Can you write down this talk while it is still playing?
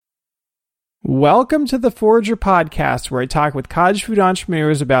Welcome to the Forager Podcast, where I talk with cottage food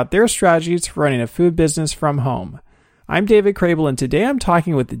entrepreneurs about their strategies for running a food business from home. I'm David Crable, and today I'm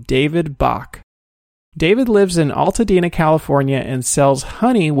talking with David Bock. David lives in Altadena, California, and sells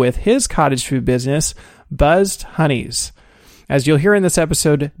honey with his cottage food business, Buzzed Honeys. As you'll hear in this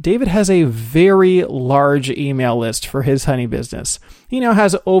episode, David has a very large email list for his honey business. He now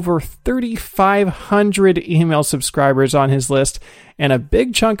has over 3,500 email subscribers on his list, and a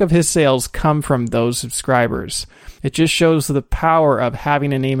big chunk of his sales come from those subscribers. It just shows the power of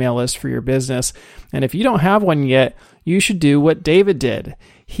having an email list for your business. And if you don't have one yet, you should do what David did.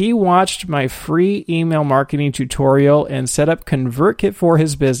 He watched my free email marketing tutorial and set up ConvertKit for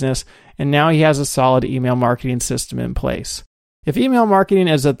his business, and now he has a solid email marketing system in place. If email marketing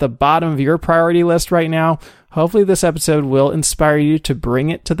is at the bottom of your priority list right now, hopefully this episode will inspire you to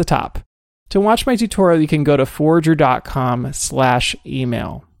bring it to the top. To watch my tutorial, you can go to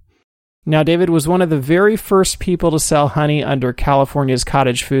forager.com/email. Now, David was one of the very first people to sell honey under California's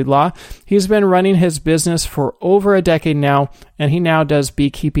cottage food law. He's been running his business for over a decade now, and he now does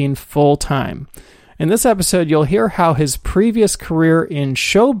beekeeping full time. In this episode, you'll hear how his previous career in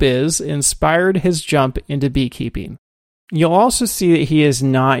showbiz inspired his jump into beekeeping. You'll also see that he is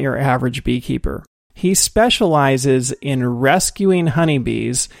not your average beekeeper. He specializes in rescuing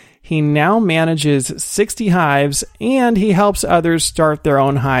honeybees. He now manages 60 hives, and he helps others start their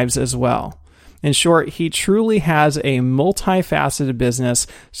own hives as well. In short, he truly has a multifaceted business,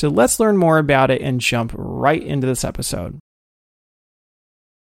 so let's learn more about it and jump right into this episode.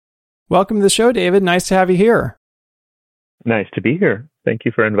 Welcome to the show, David. Nice to have you here. Nice to be here. Thank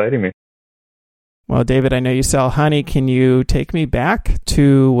you for inviting me. Well, David, I know you sell honey. Can you take me back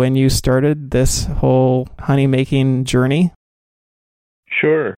to when you started this whole honey making journey?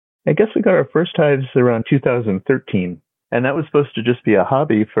 Sure. I guess we got our first hives around 2013, and that was supposed to just be a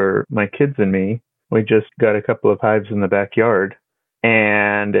hobby for my kids and me. We just got a couple of hives in the backyard,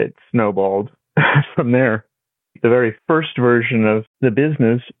 and it snowballed from there. The very first version of the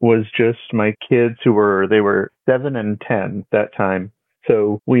business was just my kids they were 7 and 10 that time.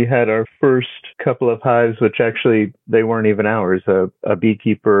 So we had our first couple of hives, which actually, they weren't even ours. A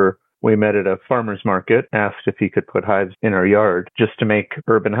beekeeper we met at a farmer's market asked if he could put hives in our yard just to make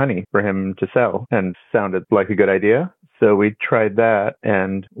urban honey for him to sell, and sounded like a good idea. So we tried that,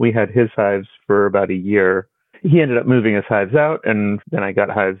 and we had his hives for about a year. He ended up moving his hives out, and then I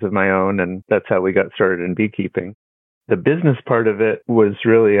got hives of my own, and that's how we got started in beekeeping. The business part of it was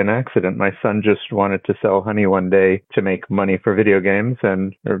really an accident. My son just wanted to sell honey one day to make money for video games,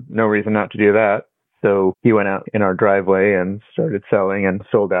 and there's no reason not to do that. So he went out in our driveway and started selling and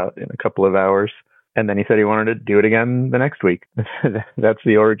sold out in a couple of hours. And then he said he wanted to do it again the next week. That's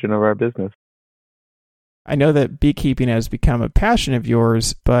the origin of our business. I know that beekeeping has become a passion of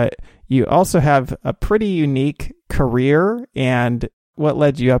yours, but you also have a pretty unique career. And what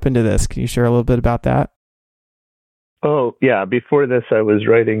led you up into this? Can you share a little bit about that? Oh, yeah. Before this, I was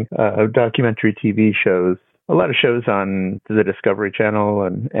writing documentary TV shows, a lot of shows on the Discovery Channel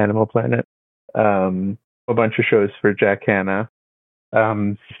and Animal Planet, a bunch of shows for Jack Hanna.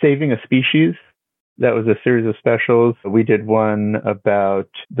 Saving a Species, that was a series of specials. We did one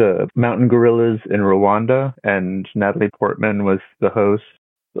about the mountain gorillas in Rwanda, and Natalie Portman was the host.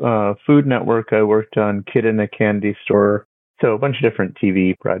 Food Network, I worked on Kid in a Candy Store, so a bunch of different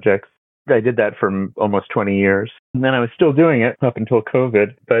TV projects. I did that for almost 20 years. And then I was still doing it up until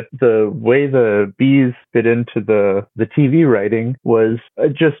COVID. But the way the bees fit into the TV writing was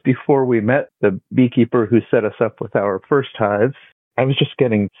just before we met the beekeeper who set us up with our first hives. I was just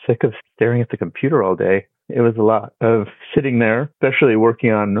getting sick of staring at the computer all day. It was a lot of sitting there, especially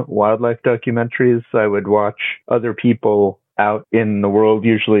working on wildlife documentaries. I would watch other people out in the world,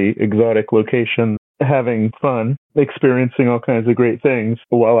 usually exotic locations, having fun, experiencing all kinds of great things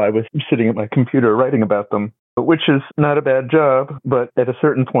while I was sitting at my computer writing about them, which is not a bad job. But at a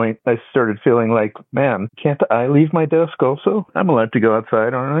certain point, I started feeling like, man, can't I leave my desk also? I'm allowed to go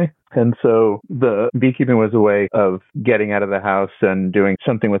outside, aren't I? And so the beekeeping was a way of getting out of the house and doing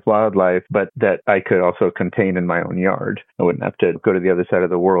something with wildlife, but that I could also contain in my own yard. I wouldn't have to go to the other side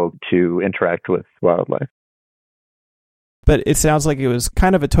of the world to interact with wildlife. But it sounds like it was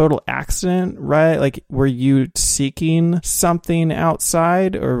kind of a total accident, right? Like, were you seeking something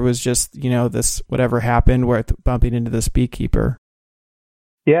outside, or was just, this whatever happened where bumping into this beekeeper?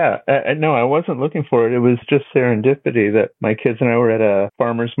 Yeah, no, I wasn't looking for it. It was just serendipity that my kids and I were at a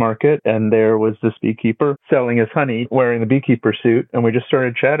farmer's market, and there was this beekeeper selling his honey, wearing the beekeeper suit, and we just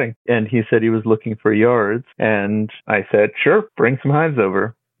started chatting. And he said he was looking for yards, and I said, sure, bring some hives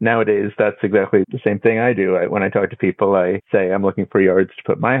over. Nowadays, that's exactly the same thing I do. When I talk to people, I say I'm looking for yards to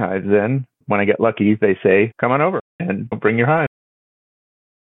put my hives in. when I get lucky, they say, come on over and bring your hive.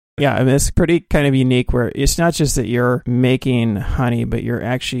 Yeah, I mean, it's pretty kind of unique where it's not just that you're making honey, but you're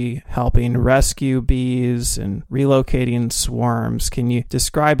actually helping rescue bees and relocating swarms. Can you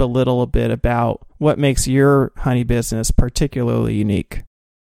describe a little bit about what makes your honey business particularly unique?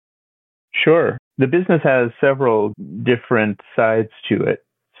 Sure. The business has several different sides to it.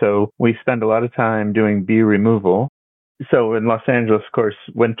 So we spend a lot of time doing bee removal. So in Los Angeles, of course,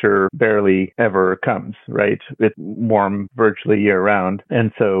 winter barely ever comes, right? It's warm virtually year round.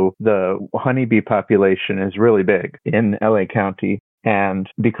 And so the honeybee population is really big in LA County. And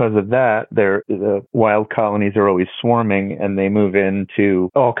because of that, the wild colonies are always swarming, and they move into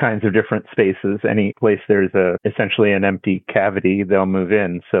all kinds of different spaces. Any place there's essentially an empty cavity, they'll move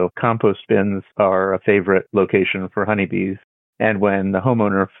in. So compost bins are a favorite location for honeybees. And when the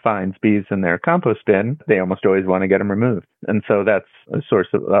homeowner finds bees in their compost bin, they almost always want to get them removed. And so that's a source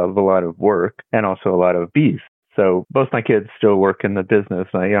of a lot of work and also a lot of bees. So both my kids still work in the business.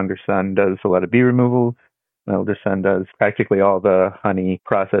 My younger son does a lot of bee removal. My older son does practically all the honey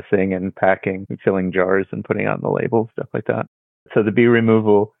processing and packing, and filling jars and putting on the labels, stuff like that. So the bee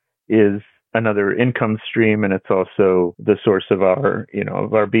removal is another income stream, and it's also the source of our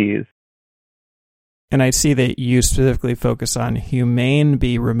bees. And I see that you specifically focus on humane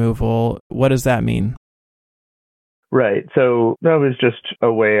bee removal. What does that mean? Right. So that was just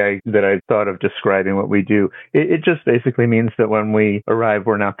a way that I thought of describing what we do. It just basically means that when we arrive,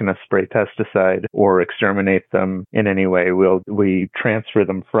 we're not going to spray pesticide or exterminate them in any way. We transfer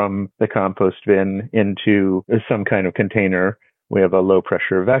them from the compost bin into some kind of container. We have a low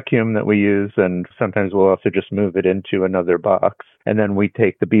pressure vacuum that we use, and sometimes we'll also just move it into another box. And then we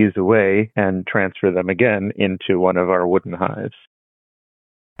take the bees away and transfer them again into one of our wooden hives.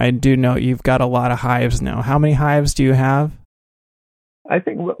 I do know you've got a lot of hives now. How many hives do you have? I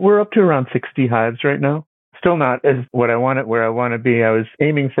think we're up to around 60 hives right now. Still not as where I want to be. I was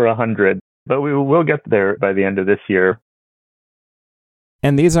aiming for 100, but we'll get there by the end of this year.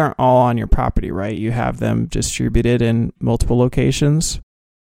 And these aren't all on your property, right? You have them distributed in multiple locations?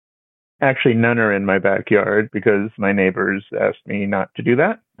 Actually, none are in my backyard because my neighbors asked me not to do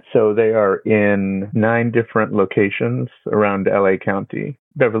that. So they are in 9 different locations around LA County: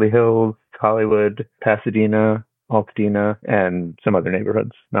 Beverly Hills, Hollywood, Pasadena, Altadena, and some other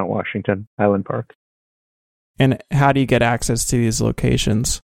neighborhoods, Mount Washington, Highland Park. And how do you get access to these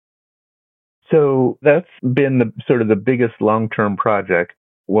locations? So that's been the biggest long-term project.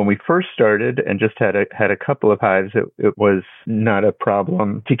 When we first started and just had a couple of hives, it was not a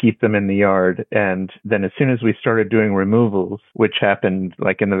problem to keep them in the yard. And then as soon as we started doing removals, which happened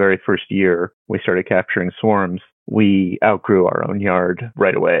like in the very first year, we started capturing swarms, we outgrew our own yard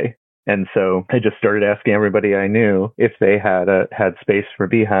right away. And so I just started asking everybody I knew if they had space for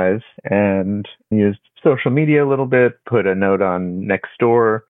beehives, and used social media a little bit, put a note on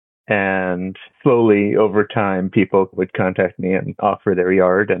Nextdoor. And slowly over time, people would contact me and offer their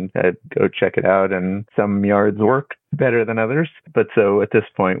yard, and I'd go check it out. And some yards work better than others. But so at this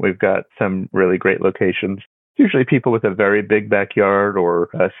point, we've got some really great locations. Usually people with a very big backyard or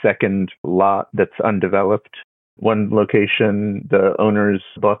a second lot that's undeveloped. One location, the owners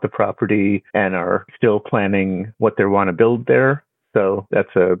bought the property and are still planning what they want to build there. So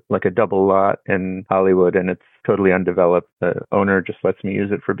that's a double lot in Hollywood, and it's totally undeveloped. The owner just lets me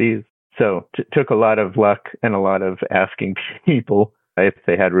use it for bees. So it took a lot of luck and a lot of asking people if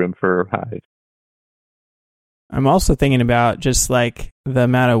they had room for hives. I'm also thinking about just like the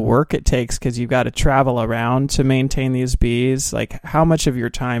amount of work it takes, because you've got to travel around to maintain these bees. Like, how much of your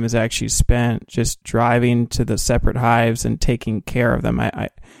time is actually spent just driving to the separate hives and taking care of them?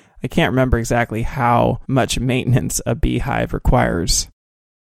 I can't remember exactly how much maintenance a beehive requires.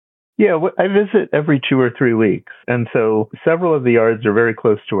 Yeah, I visit every 2 or 3 weeks. And so several of the yards are very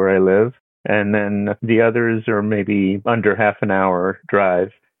close to where I live. And then the others are maybe under half an hour drive.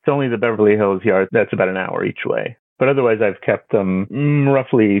 It's only the Beverly Hills yard that's about an hour each way. But otherwise, I've kept them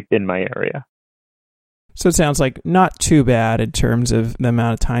roughly in my area. So it sounds like not too bad in terms of the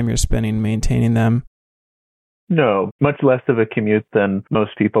amount of time you're spending maintaining them. No, much less of a commute than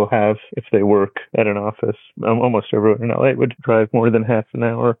most people have if they work at an office. Almost everyone in LA would drive more than half an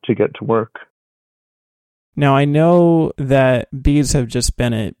hour to get to work. Now, I know that bees have just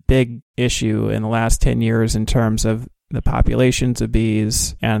been a big issue in the last 10 years in terms of the populations of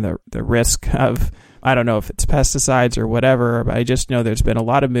bees and the risk of, I don't know if it's pesticides or whatever, but I just know there's been a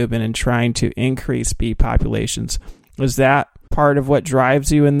lot of movement in trying to increase bee populations. Is that part of what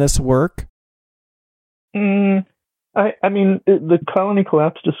drives you in this work? I mean, the colony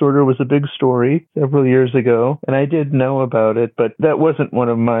collapse disorder was a big story several years ago, and I did know about it, but that wasn't one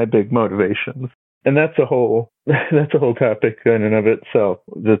of my big motivations. And that's a whole topic in and of itself,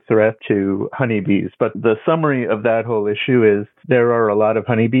 the threat to honeybees. But the summary of that whole issue is there are a lot of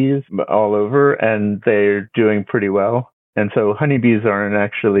honeybees all over, and they're doing pretty well. And so honeybees aren't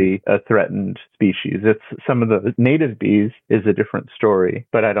actually a threatened species. It's some of the native bees is a different story,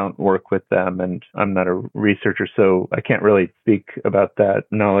 but I don't work with them and I'm not a researcher, so I can't really speak about that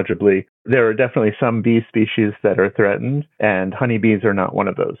knowledgeably. There are definitely some bee species that are threatened, and honeybees are not one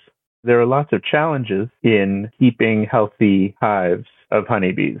of those. There are lots of challenges in keeping healthy hives of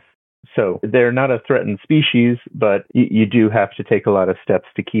honeybees. So they're not a threatened species, but you do have to take a lot of steps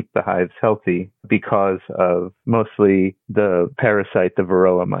to keep the hives healthy because of mostly the parasite, the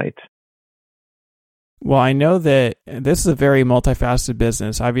varroa mite. Well, I know that this is a very multifaceted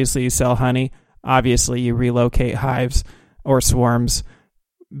business. Obviously, you sell honey. Obviously, you relocate hives or swarms.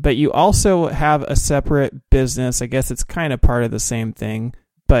 But you also have a separate business. I guess it's kind of part of the same thing,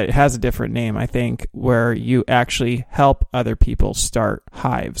 but it has a different name, I think, where you actually help other people start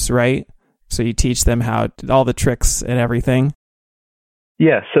hives, right? So you teach them all the tricks and everything.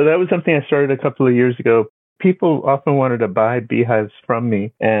 Yeah, so that was something I started a couple of years ago. People often wanted to buy beehives from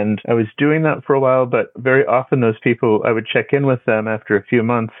me, and I was doing that for a while, but very often those people, I would check in with them after a few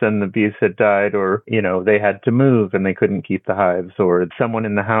months and the bees had died, or, they had to move and they couldn't keep the hives, or someone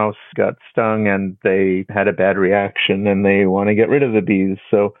in the house got stung and they had a bad reaction and they want to get rid of the bees.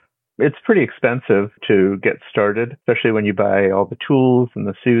 So it's pretty expensive to get started, especially when you buy all the tools and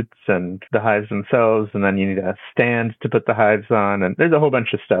the suits and the hives themselves, and then you need a stand to put the hives on, and there's a whole bunch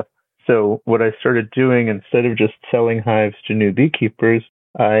of stuff. So what I started doing, instead of just selling hives to new beekeepers,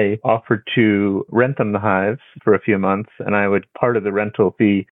 I offered to rent them the hives for a few months, and part of the rental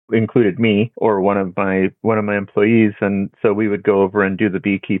fee included me or one of my employees, and so we would go over and do the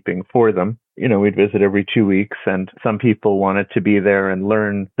beekeeping for them. We'd visit every 2 weeks, and some people wanted to be there and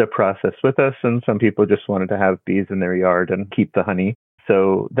learn the process with us, and some people just wanted to have bees in their yard and keep the honey.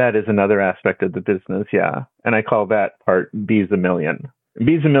 So that is another aspect of the business, yeah. And I call that part Bees a Million.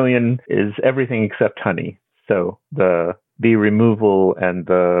 Bees a Million is everything except honey. So the bee removal and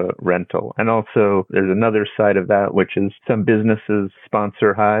the rental. And also there's another side of that, which is some businesses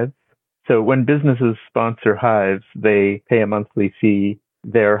sponsor hives. So when businesses sponsor hives, they pay a monthly fee.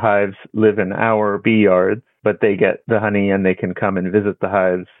 Their hives live in our bee yards, but they get the honey and they can come and visit the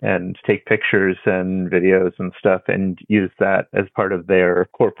hives and take pictures and videos and stuff and use that as part of their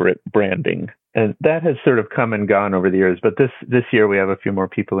corporate branding. And that has sort of come and gone over the years. But this year we have a few more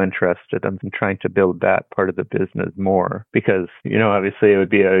people interested. I'm trying to build that part of the business more because, obviously it would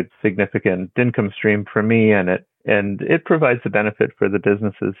be a significant income stream for me, and it provides a benefit for the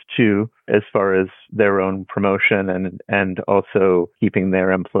businesses too, as far as their own promotion and also keeping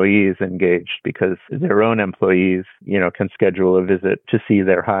their employees engaged, because their own employees, can schedule a visit to see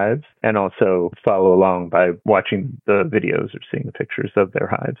their hives and also follow along by watching the videos or seeing the pictures of their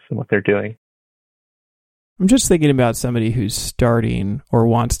hives and what they're doing. I'm just thinking about somebody who's starting or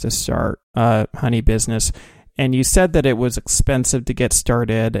wants to start a honey business. And you said that it was expensive to get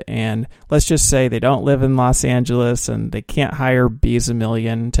started. And let's just say they don't live in Los Angeles and they can't hire Bees a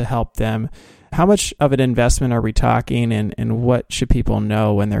Million to help them. How much of an investment are we talking, and what should people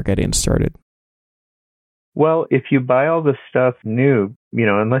know when they're getting started? Well, if you buy all the stuff new,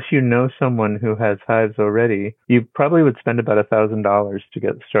 unless you know someone who has hives already, you probably would spend about $1,000 to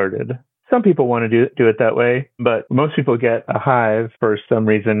get started. Some people want to do it that way, but most people get a hive for some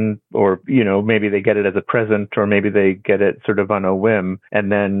reason, or, maybe they get it as a present, or maybe they get it sort of on a whim, and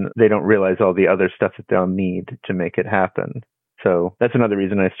then they don't realize all the other stuff that they'll need to make it happen. So that's another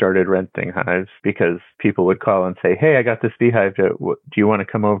reason I started renting hives, because people would call and say, hey, I got this beehive. Do you want to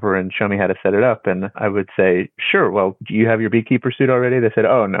come over and show me how to set it up? And I would say, sure. Well, do you have your beekeeper suit already? They said,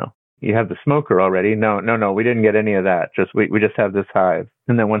 oh, no. You have the smoker already? No, we didn't get any of that. We just have this hive.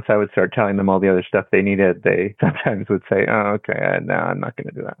 And then once I would start telling them all the other stuff they needed, they sometimes would say, oh, okay, no, I'm not going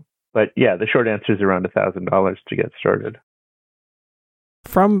to do that. But yeah, the short answer is around $1,000 to get started.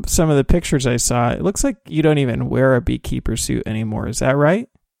 From some of the pictures I saw, it looks like you don't even wear a beekeeper suit anymore. Is that right?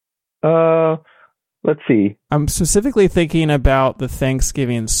 Let's see. I'm specifically thinking about the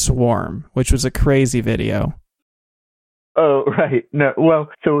Thanksgiving swarm, which was a crazy video. Oh, right. No, well,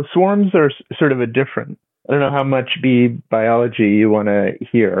 so swarms are sort of a different. I don't know how much bee biology you want to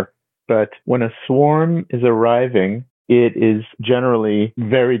hear, but when a swarm is arriving, it is generally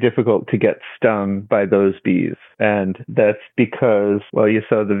very difficult to get stung by those bees. And that's because, well, you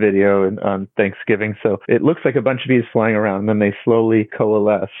saw the video on Thanksgiving, so it looks like a bunch of bees flying around, and then they slowly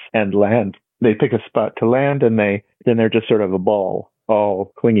coalesce and land they pick a spot to land, and then they're just sort of a ball,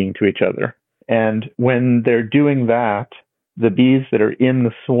 all clinging to each other. And when they're doing that, the bees that are in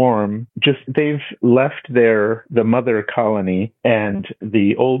the swarm, they've left the mother colony, and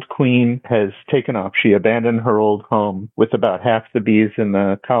the old queen has taken off. She abandoned her old home with about half the bees in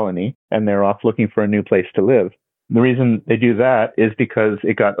the colony, and they're off looking for a new place to live. The reason they do that is because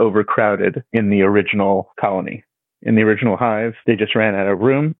it got overcrowded in the original colony. In the original hive, they just ran out of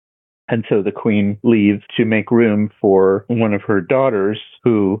room. And so the queen leaves to make room for one of her daughters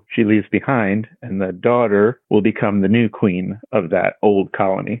who she leaves behind, and the daughter will become the new queen of that old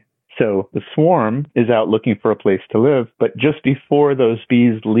colony. So the swarm is out looking for a place to live, but just before those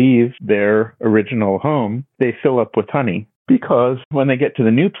bees leave their original home, they fill up with honey. Because when they get to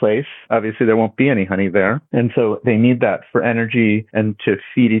the new place, obviously there won't be any honey there. And so they need that for energy and to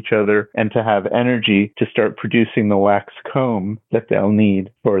feed each other and to have energy to start producing the wax comb that they'll need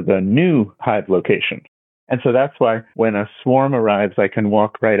for the new hive location. And so that's why when a swarm arrives, I can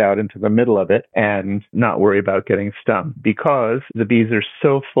walk right out into the middle of it and not worry about getting stung, because the bees are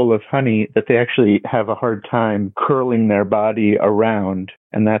so full of honey that they actually have a hard time curling their body around.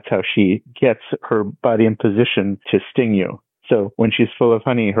 And that's how she gets her body in position to sting you. So when she's full of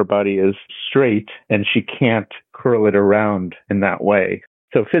honey, her body is straight and she can't curl it around in that way.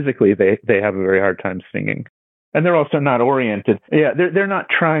 So physically, they have a very hard time stinging. And they're also not oriented. Yeah, they're not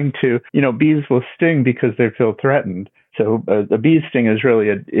trying to, bees will sting because they feel threatened. So a bee sting is really,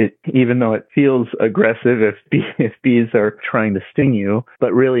 even though it feels aggressive if bees are trying to sting you,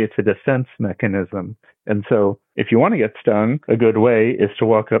 but really it's a defense mechanism. And so if you want to get stung, a good way is to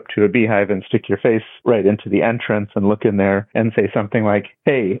walk up to a beehive and stick your face right into the entrance and look in there and say something like,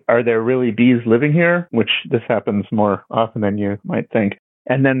 "Hey, are there really bees living here?" Which this happens more often than you might think.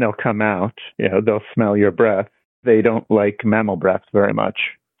 And then they'll come out, they'll smell your breath. They don't like mammal breath very much.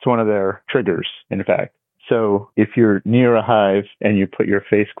 It's one of their triggers, in fact. So if you're near a hive and you put your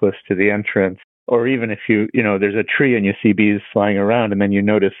face close to the entrance, or even if there's a tree and you see bees flying around and then you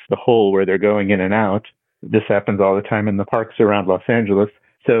notice the hole where they're going in and out, this happens all the time in the parks around Los Angeles.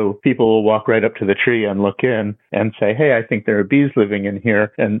 So people will walk right up to the tree and look in and say, "Hey, I think there are bees living in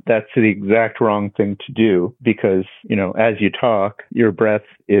here." And that's the exact wrong thing to do because, as you talk, your breath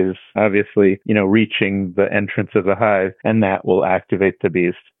is obviously, reaching the entrance of the hive, and that will activate the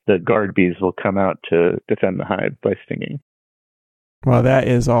bees. The guard bees will come out to defend the hive by stinging. Well, that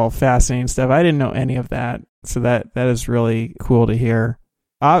is all fascinating stuff. I didn't know any of that. So that is really cool to hear.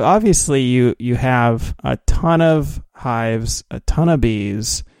 Obviously, you have a ton of hives, a ton of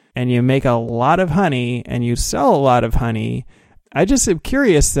bees, and you make a lot of honey, and you sell a lot of honey. I just am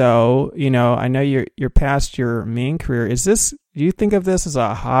curious, though. I know you're past your main career. Do you think of this as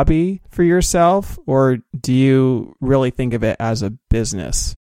a hobby for yourself, or do you really think of it as a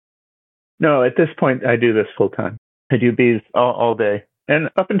business? No, at this point, I do this full time. I do bees all day. And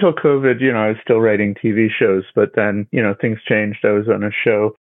up until COVID, I was still writing TV shows, but then, things changed. I was on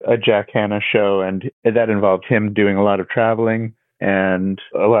a Jack Hanna show, and that involved him doing a lot of traveling and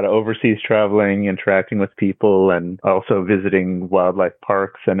a lot of overseas traveling, interacting with people, and also visiting wildlife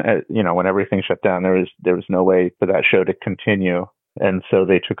parks. And, when everything shut down, there was no way for that show to continue. And so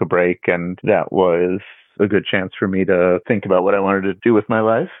they took a break, and that was a good chance for me to think about what I wanted to do with my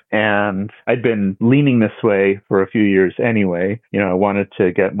life. And I'd been leaning this way for a few years anyway. I wanted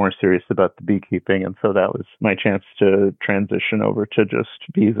to get more serious about the beekeeping. And so that was my chance to transition over to just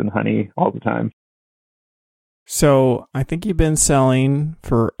bees and honey all the time. So I think you've been selling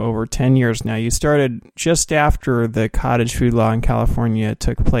for over 10 years now. You started just after the cottage food law in California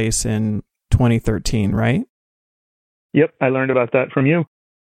took place in 2013, right? Yep. I learned about that from you.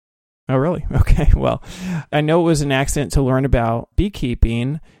 Oh, really? Okay. Well, I know it was an accident to learn about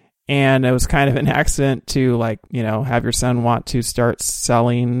beekeeping, and it was kind of an accident to have your son want to start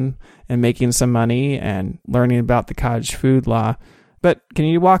selling and making some money and learning about the cottage food law. But can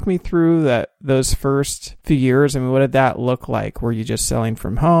you walk me through those first few years? I mean, what did that look like? Were you just selling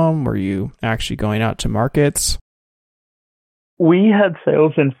from home? Were you actually going out to markets? We had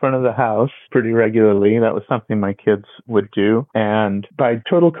sales in front of the house pretty regularly. That was something my kids would do. And by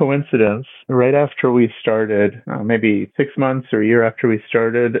total coincidence, right after we started, maybe 6 months or a year after we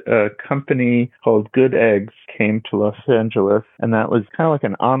started, a company called Good Eggs came to Los Angeles. And that was kind of like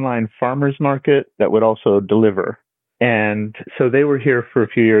an online farmer's market that would also deliver. And so they were here for a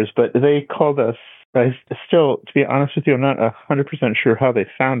few years, but they called us. I still, to be honest with you, I'm not 100% sure how they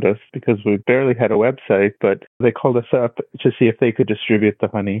found us because we barely had a website, but they called us up to see if they could distribute the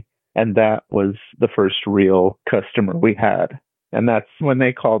honey. And that was the first real customer we had. And that's when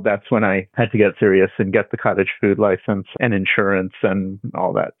they called, that's when I had to get serious and get the cottage food license and insurance and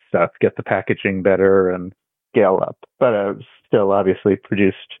all that stuff, get the packaging better and scale up. But I was still obviously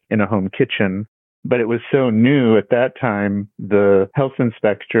produced in a home kitchen. But it was so new at that time, the health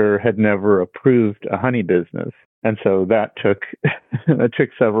inspector had never approved a honey business. And so that took it took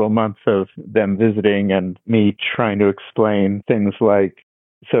several months of them visiting and me trying to explain things like,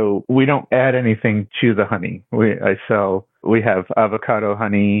 so we don't add anything to the honey. We have avocado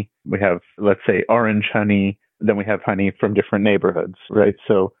honey, we have, let's say, orange honey, then we have honey from different neighborhoods, right?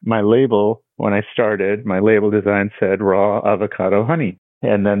 So my label, when I started, my label design said raw avocado honey.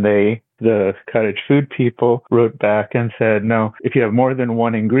 And then the cottage food people wrote back and said, no, if you have more than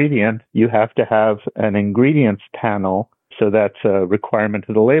one ingredient, you have to have an ingredients panel. So that's a requirement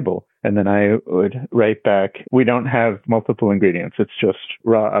of the label. And then I would write back, we don't have multiple ingredients. It's just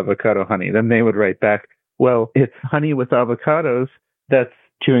raw avocado honey. Then they would write back, well, it's honey with avocados. That's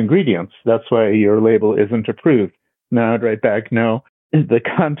 2 ingredients. That's why your label isn't approved. Now I'd write back, no, the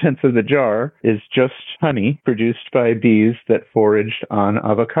contents of the jar is just honey produced by bees that foraged on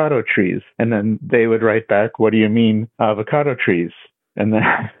avocado trees. And then they would write back, what do you mean avocado trees? And then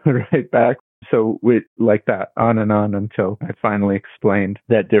I would write back. So we like that on and on until I finally explained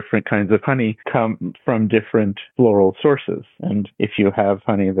that different kinds of honey come from different floral sources. And if you have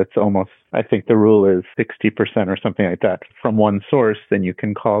honey that's almost, I think the rule is 60% or something like that from one source, then you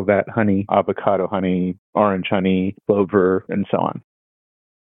can call that honey avocado honey, orange honey, clover, and so on.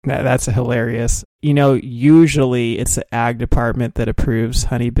 That's hilarious. Usually it's the ag department that approves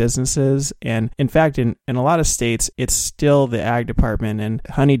honey businesses. And in fact, in a lot of states, it's still the ag department, and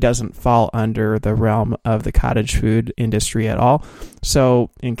honey doesn't fall under the realm of the cottage food industry at all.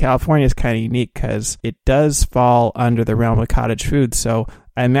 So in California, it's kind of unique because it does fall under the realm of cottage food. So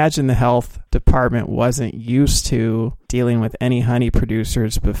I imagine the health department wasn't used to dealing with any honey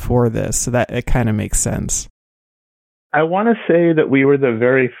producers before this. So that it kind of makes sense. I want to say that we were the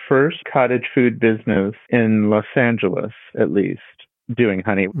very first cottage food business in Los Angeles, at least, doing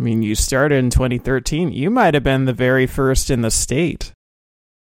honey. I mean, you started in 2013. You might have been the very first in the state.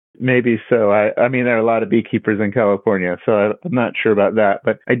 Maybe so. I mean, there are a lot of beekeepers in California, so I'm not sure about that.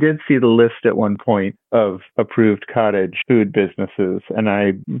 But I did see the list at one point of approved cottage food businesses, and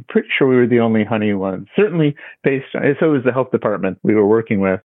I'm pretty sure we were the only honey ones. Certainly based on, so it was the health department we were working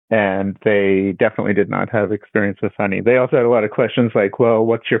with. And they definitely did not have experience with honey. They also had a lot of questions like, well,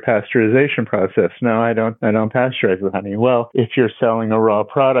 what's your pasteurization process? No, I don't pasteurize with honey. Well, if you're selling a raw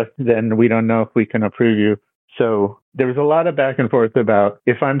product, then we don't know if we can approve you. So there was a lot of back and forth about,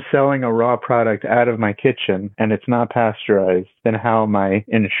 if I'm selling a raw product out of my kitchen and it's not pasteurized, then how am I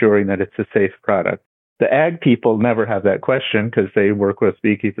ensuring that it's a safe product? The ag people never have that question because they work with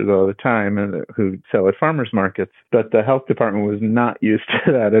beekeepers all the time and who sell at farmers markets. But the health department was not used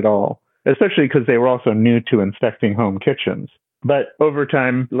to that at all, especially because they were also new to inspecting home kitchens. But over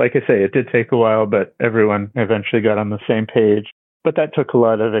time, like I say, it did take a while, but everyone eventually got on the same page. But that took a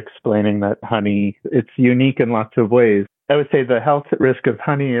lot of explaining that honey, it's unique in lots of ways. I would say the health risk of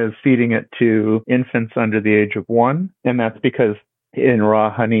honey is feeding it to infants under the age of 1. And that's because in raw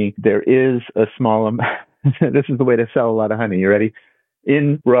honey, there is a small amount. This is the way to sell a lot of honey. You ready?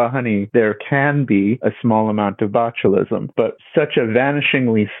 In raw honey, there can be a small amount of botulism, but such a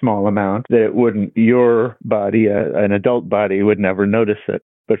vanishingly small amount that it wouldn't, your body, an adult body, would never notice it.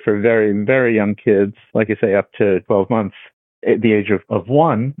 But for very, very young kids, like I say, up to 12 months, at the age of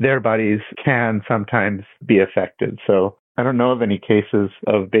 1, their bodies can sometimes be affected. So I don't know of any cases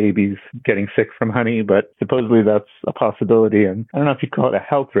of babies getting sick from honey, but supposedly that's a possibility. And I don't know if you call it a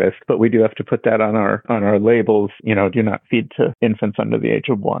health risk, but we do have to put that on our labels, do not feed to infants under the age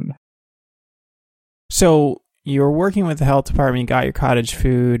of 1. So you're working with the health department, you got your cottage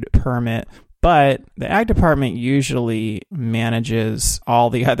food permit, but the ag department usually manages all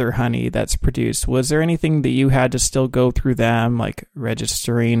the other honey that's produced. Was there anything that you had to still go through them, like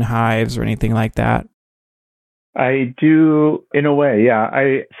registering hives or anything like that? I do, in a way, yeah.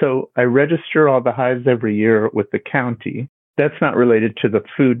 I register all the hives every year with the county. That's not related to the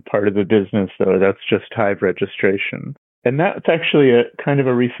food part of the business, though. That's just hive registration. And that's actually a kind of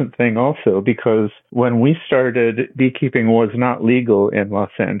a recent thing also, because when we started, beekeeping was not legal in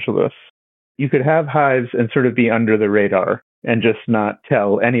Los Angeles. You could have hives and sort of be under the radar and just not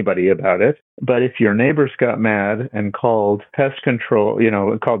tell anybody about it. But if your neighbors got mad and called pest control,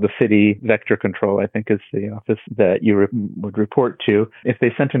 called the city vector control, I think is the office that you would report to. If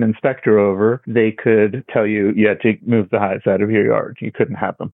they sent an inspector over, they could tell you had to move the hives out of your yard. You couldn't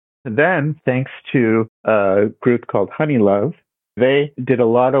have them. And then, thanks to a group called Honey Love, They did a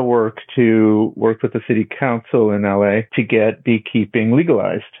lot of work to work with the city council in LA to get beekeeping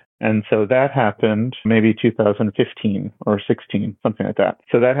legalized. And so that happened maybe 2015 or 16, something like that.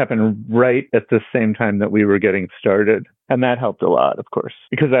 So that happened right at the same time that we were getting started. And that helped a lot, of course,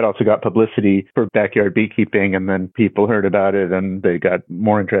 because that also got publicity for backyard beekeeping. And then people heard about it and they got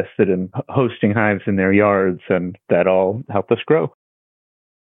more interested in hosting hives in their yards. And that all helped us grow.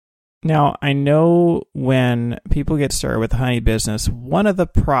 Now, I know when people get started with the honey business, one of the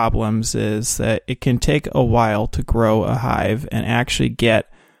problems is that it can take a while to grow a hive and actually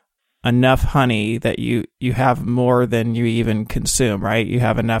get enough honey that you have more than you even consume, right? You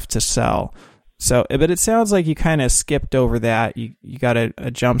have enough to sell. So, but it sounds like you kind of skipped over that. You got a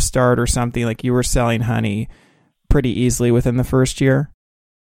jump start or something, like you were selling honey pretty easily within the first year.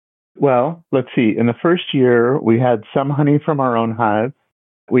 Well, let's see. In the first year, we had some honey from our own hives.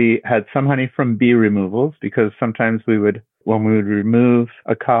 We had some honey from bee removals because sometimes when we would remove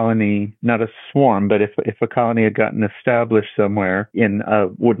a colony, not a swarm, but if a colony had gotten established somewhere in a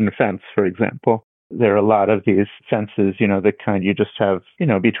wooden fence, for example, there are a lot of these fences, the kind you just have,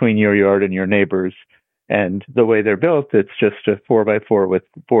 between your yard and your neighbors. And the way they're built, it's just a 4x4 with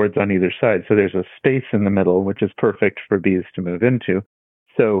boards on either side. So there's a space in the middle, which is perfect for bees to move into.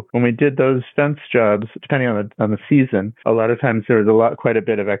 So when we did those fence jobs, depending on the season, a lot of times there was quite a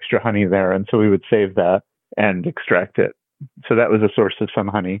bit of extra honey there. And so we would save that and extract it. So that was a source of some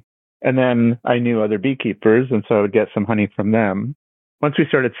honey. And then I knew other beekeepers, and so I would get some honey from them. Once we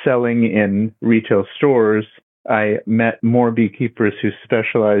started selling in retail stores, I met more beekeepers who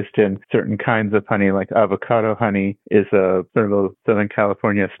specialized in certain kinds of honey, like avocado honey is a sort of a Southern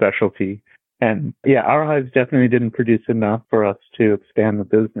California specialty. And yeah, our hives definitely didn't produce enough for us to expand the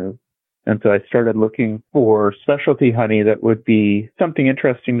business. And so I started looking for specialty honey that would be something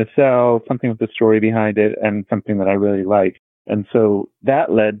interesting to sell, something with a story behind it, and something that I really liked. And so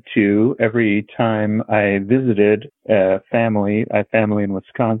that led to every time I visited a family in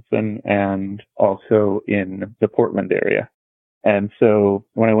Wisconsin and also in the Portland area. And so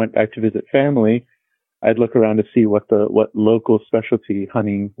when I went back to visit family, I'd look around to see what local specialty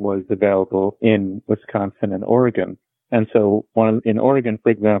honey was available in Wisconsin and Oregon. And so in Oregon,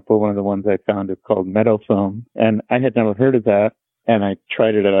 for example, one of the ones I found is called meadow foam. And I had never heard of that. And I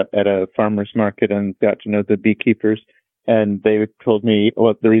tried it at a farmer's market and got to know the beekeepers. And they told me,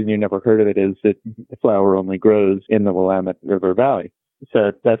 well, the reason you never heard of it is that the flower only grows in the Willamette River Valley.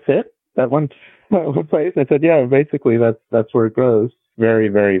 So that's it? That one place? I said, yeah, basically that's where it grows. Very,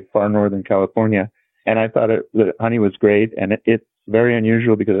 very far northern California. And I thought the honey was great, and it's very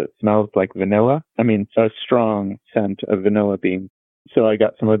unusual because it smells like vanilla. I mean, a strong scent of vanilla bean. So I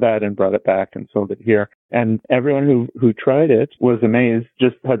got some of that and brought it back and sold it here. And everyone who tried it was amazed,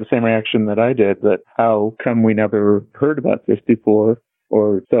 just had the same reaction that I did, that how come we never heard about this before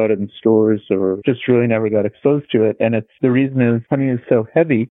or saw it in stores or just really never got exposed to it. And the reason is honey is so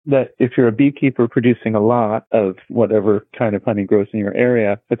heavy that if you're a beekeeper producing a lot of whatever kind of honey grows in your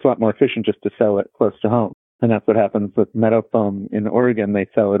area, it's a lot more efficient just to sell it close to home. And that's what happens with meadow foam in Oregon. They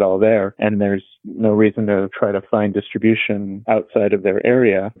sell it all there, and there's no reason to try to find distribution outside of their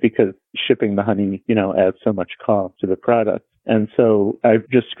area because shipping the honey, adds so much cost to the product. And so I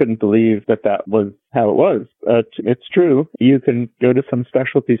just couldn't believe that was how it was. It's true. You can go to some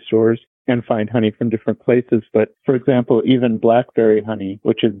specialty stores and find honey from different places. But for example, even blackberry honey,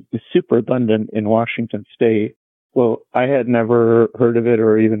 which is super abundant in Washington state, well, I had never heard of it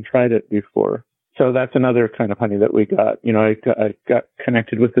or even tried it before. So that's another kind of honey that we got. I got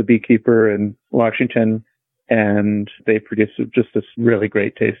connected with a beekeeper in Washington, and they produced just this really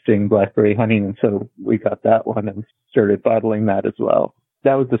great tasting blackberry honey. And so we got that one and started bottling that as well.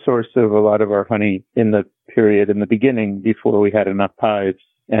 That was the source of a lot of our honey in the beginning, before we had enough hives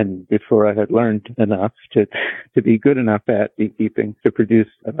and before I had learned enough to be good enough at beekeeping to produce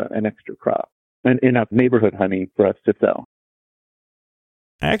an extra crop and enough neighborhood honey for us to sell.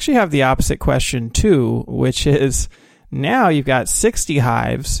 I actually have the opposite question too, which is now you've got 60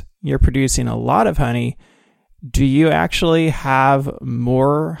 hives, you're producing a lot of honey. Do you actually have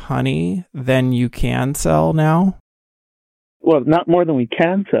more honey than you can sell now? Well, not more than we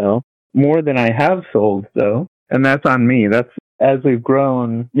can sell, more than I have sold though. And that's on me. That's as we've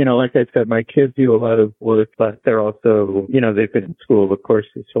grown, like I said, my kids do a lot of work, but they're also, they've been in school, of course,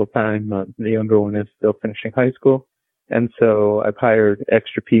 this whole time. The younger one is still finishing high school. And so I've hired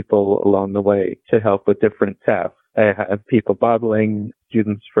extra people along the way to help with different tasks. I have people bottling,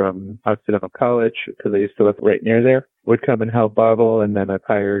 students from Occidental College, because I used to live right near there, would come and help bottle. And then I've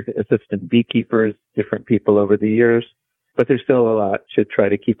hired assistant beekeepers, different people over the years. But there's still a lot to try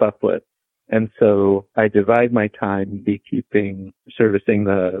to keep up with. And so I divide my time beekeeping, servicing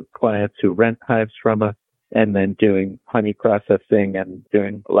the clients who rent hives from us, and then doing honey processing and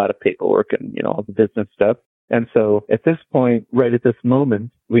doing a lot of paperwork and, all the business stuff. And so at this point, right at this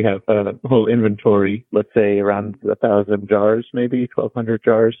moment, we have a whole inventory, let's say around 1,000 jars, maybe 1,200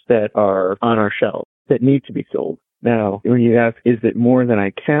 jars that are on our shelves that need to be sold. Now, when you ask, is it more than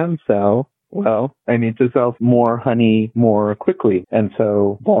I can sell? Well, I need to sell more honey more quickly. And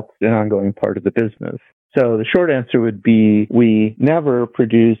so that's an ongoing part of the business. So the short answer would be we never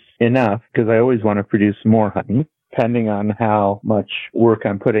produce enough because I always want to produce more honey. Depending on how much work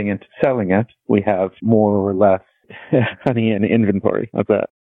I'm putting into selling it, we have more or less honey in inventory of that.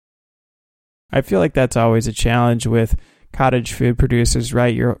 I feel like that's always a challenge with cottage food producers,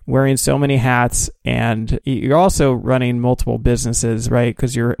 right? You're wearing so many hats and you're also running multiple businesses, right?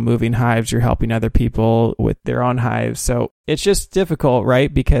 Because you're moving hives, you're helping other people with their own hives. So it's just difficult,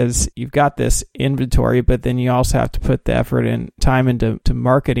 right? Because you've got this inventory, but then you also have to put the effort and time into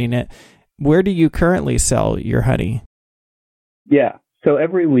marketing it. Where do you currently sell your honey? Yeah. So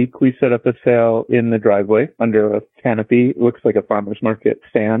every week we set up a sale in the driveway under a canopy. It looks like a farmer's market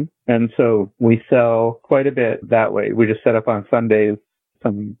stand. And so we sell quite a bit that way. We just set up on Sundays,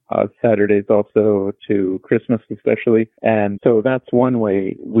 some Saturdays also, to Christmas especially. And so that's one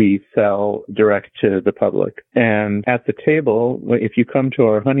way we sell direct to the public. And at the table, if you come to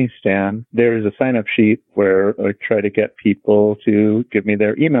our honey stand, there's a sign-up sheet where I try to get people to give me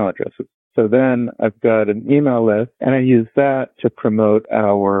their email addresses. So then I've got an email list, and I use that to promote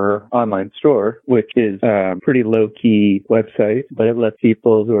our online store, which is a pretty low-key website, but it lets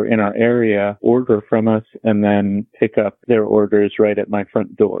people who are in our area order from us and then pick up their orders right at my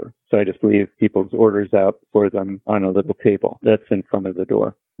front door. So I just leave people's orders out for them on a little table that's in front of the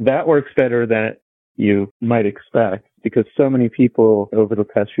door. That works better than you might expect because so many people over the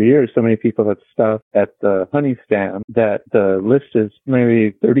past few years, so many people have stopped at the honey stand that the list is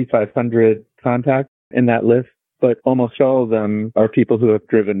maybe 3,500 contacts in that list, but almost all of them are people who have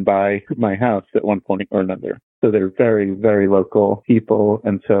driven by my house at one point or another. So they're very, very local people.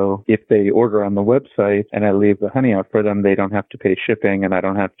 And so if they order on the website and I leave the honey out for them, they don't have to pay shipping and I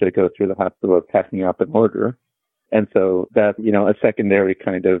don't have to go through the hassle of packing up an order. And so that, a secondary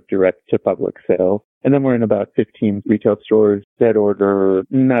kind of direct to public sale. And then we're in about 15 retail stores that order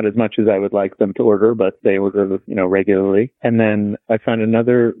not as much as I would like them to order, but they order, regularly. And then I found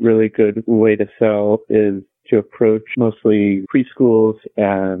another really good way to sell is to approach mostly preschools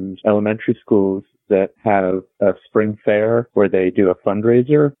and elementary schools that have a spring fair where they do a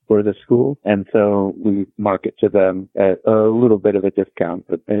fundraiser for the school. And so we market to them at a little bit of a discount,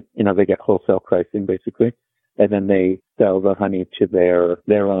 but, they get wholesale pricing basically. And then they sell the honey to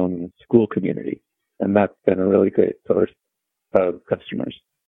their own school community. And that's been a really great source of customers.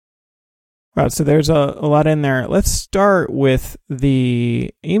 Wow, so there's a lot in there. Let's start with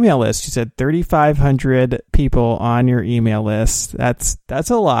the email list. You said 3,500 people on your email list. That's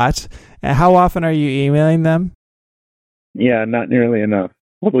a lot. And how often are you emailing them? Yeah, not nearly enough.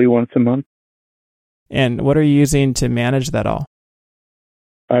 Probably once a month. And what are you using to manage that all?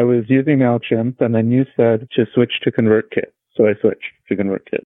 I was using MailChimp, and then you said to switch to ConvertKit. So I switched to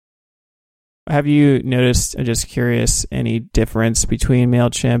ConvertKit. Have you noticed, I'm just curious, any difference between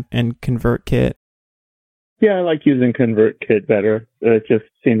MailChimp and ConvertKit? Yeah, I like using ConvertKit better. It just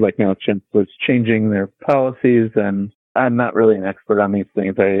seemed like MailChimp was changing their policies, and I'm not really an expert on these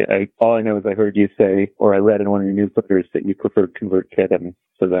things. All I know is I heard you say, or I read in one of your newsletters that you preferred ConvertKit, and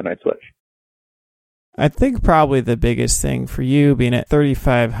so then I switched. I think probably the biggest thing for you being at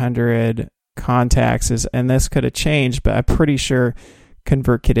 3,500 contacts is, and this could have changed, but I'm pretty sure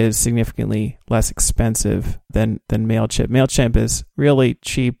ConvertKit is significantly less expensive than MailChimp. MailChimp is really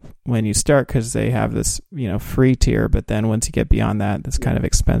cheap when you start because they have this, free tier, but then once you get beyond that, it's kind of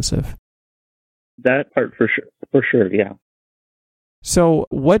expensive. That part for sure, yeah. So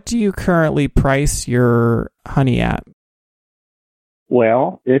what do you currently price your honey at?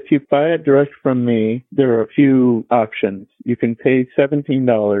 Well, if you buy it direct from me, there are a few options. You can pay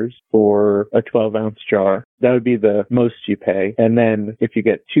 $17 for a 12-ounce jar. That would be the most you pay. And then if you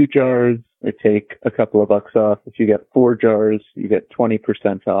get 2 jars, I take a couple of bucks off. If you get 4 jars, you get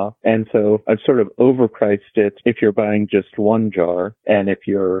 20% off. And so I've sort of overpriced it if you're buying just 1 jar. And if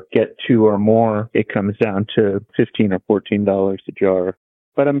you get 2 or more, it comes down to $15 or $14 a jar.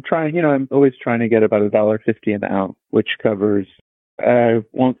 But I'm always trying to get about $1.50 an ounce, which covers, I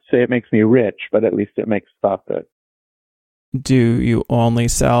won't say it makes me rich, but at least it makes profit. Do you only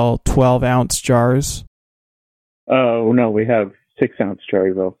sell 12-ounce jars? Oh, no, we have 6-ounce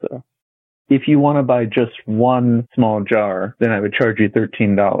jars also. If you want to buy just 1 small jar, then I would charge you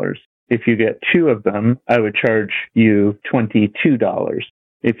 $13. If you get 2 of them, I would charge you $22.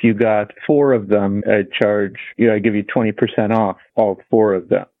 If you got 4 of them, I'd give you 20% off all 4 of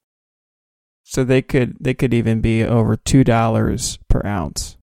them. So they could even be over $2 per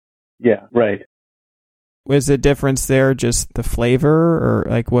ounce. Yeah, right. Was the difference there just the flavor, or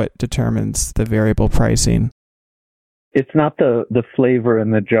like what determines the variable pricing? It's not the flavor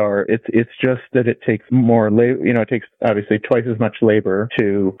in the jar. It's just that it takes more labor. It takes obviously twice as much labor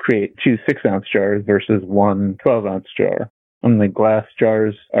to create 2 6-ounce jars versus 1 12-ounce jar. And the glass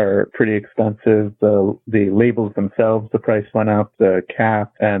jars are pretty expensive. The labels themselves, the price went up, the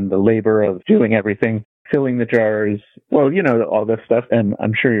cap and the labor of doing everything, filling the jars. Well, all this stuff. And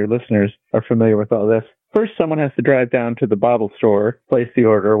I'm sure your listeners are familiar with all this. First, someone has to drive down to the bottle store, place the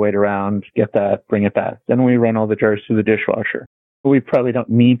order, wait around, get that, bring it back. Then we run all the jars through the dishwasher. We probably don't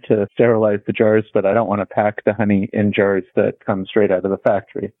need to sterilize the jars, but I don't want to pack the honey in jars that come straight out of the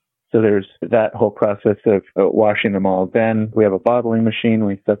factory. So there's that whole process of washing them all. Then we have a bottling machine.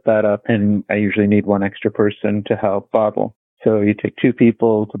 We set that up, and I usually need 1 extra person to help bottle. So you take 2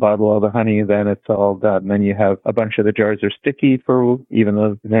 people to bottle all the honey, then it's all done. Then you have a bunch of the jars are sticky even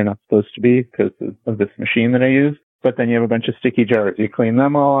though they're not supposed to be because of this machine that I use. But then you have a bunch of sticky jars. You clean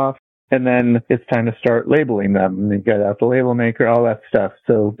them all off, and then it's time to start labeling them. And you get out the label maker, all that stuff.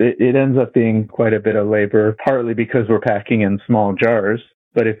 So it ends up being quite a bit of labor, partly because we're packing in small jars.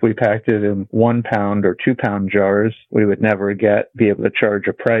 But if we packed it in 1 pound or 2 pound jars, we would never be able to charge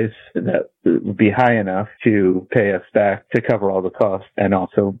a price that would be high enough to pay us back to cover all the costs and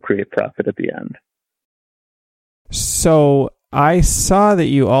also create profit at the end. So I saw that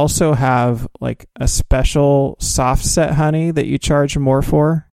you also have like a special soft set honey that you charge more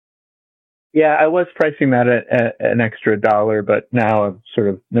for. Yeah, I was pricing that at an extra $1, but now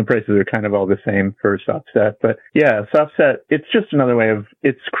the prices are kind of all the same for soft set. But yeah, soft set, it's just another way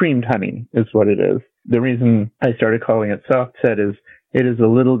it's creamed honey is what it is. The reason I started calling it soft set is it is a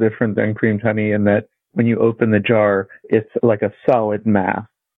little different than creamed honey in that when you open the jar, it's like a solid mass,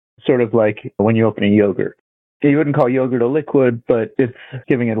 sort of like when you open a yogurt. You wouldn't call yogurt a liquid, but it's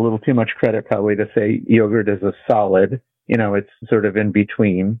giving it a little too much credit probably to say yogurt is a solid. It's sort of in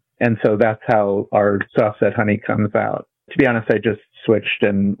between. And so that's how our soft set honey comes out. To be honest, I just switched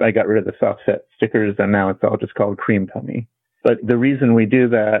and I got rid of the soft set stickers and now it's all just called creamed honey. But the reason we do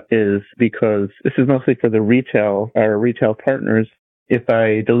that is because this is mostly for our retail partners. If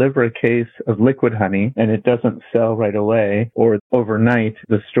I deliver a case of liquid honey and it doesn't sell right away, or overnight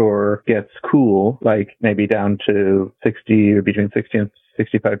the store gets cool, like maybe down to 60 or between 60 and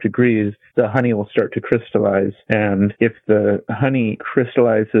 65 degrees, the honey will start to crystallize. And if the honey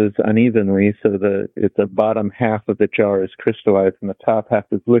crystallizes unevenly, so the bottom half of the jar is crystallized and the top half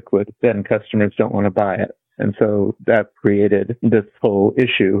is liquid, then customers don't want to buy it. And so that created this whole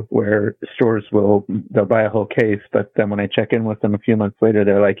issue where stores they'll buy a whole case, but then when I check in with them a few months later,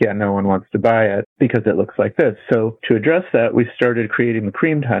 they're like, yeah, no one wants to buy it because it looks like this. So to address that, we started creating the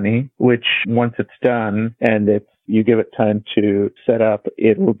creamed honey, which once it's done and you give it time to set up,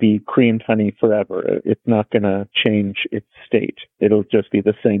 it will be creamed honey forever. It's not going to change its state. It'll just be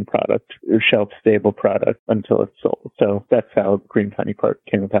the same product, shelf-stable product until it's sold. So that's how the creamed honey part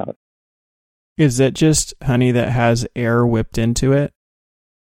came about. Is it just honey that has air whipped into it?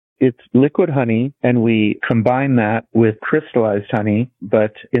 It's liquid honey, and we combine that with crystallized honey,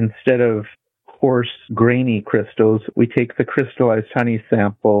 but instead of coarse, grainy crystals, we take the crystallized honey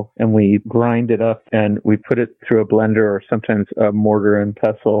sample and we grind it up and we put it through a blender or sometimes a mortar and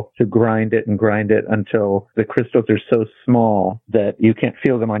pestle to grind it until the crystals are so small that you can't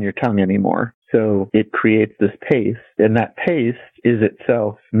feel them on your tongue anymore. So it creates this paste, and that paste is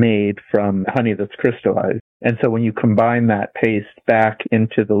itself made from honey that's crystallized. And so when you combine that paste back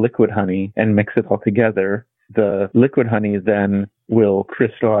into the liquid honey and mix it all together, the liquid honey then will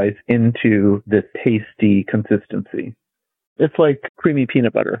crystallize into this pasty consistency. It's like creamy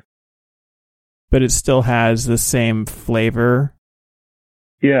peanut butter. But it still has the same flavor?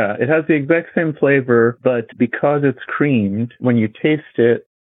 Yeah, it has the exact same flavor, but because it's creamed, when you taste it,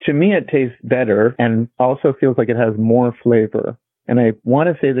 to me it tastes better and also feels like it has more flavor. And I want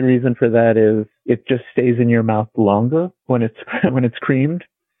to say the reason for that is it just stays in your mouth longer when it's creamed.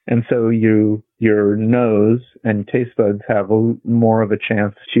 And so your nose and taste buds have more of a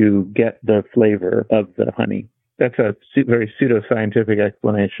chance to get the flavor of the honey. That's a very pseudoscientific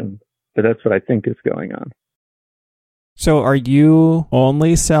explanation, but that's what I think is going on. So are you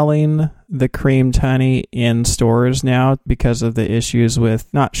only selling the creamed honey in stores now because of the issues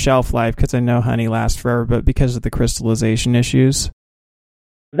with, not shelf life, because I know honey lasts forever, but because of the crystallization issues?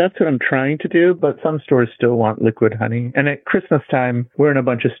 That's what I'm trying to do, but some stores still want liquid honey. And at Christmas time, we're in a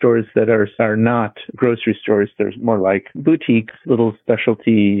bunch of stores that are not grocery stores. There's more like boutiques, little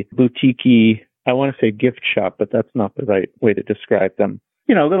specialty, boutique-y, I want to say gift shop, but that's not the right way to describe them.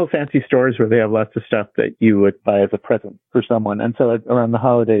 Little fancy stores where they have lots of stuff that you would buy as a present for someone. And so around the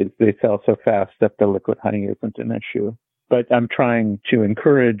holidays, they sell so fast that the liquid honey isn't an issue. But I'm trying to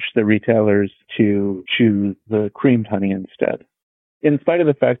encourage the retailers to choose the creamed honey instead. In spite of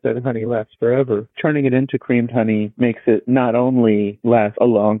the fact that honey lasts forever, turning it into creamed honey makes it not only last a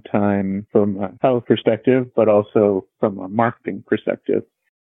long time from a health perspective, but also from a marketing perspective.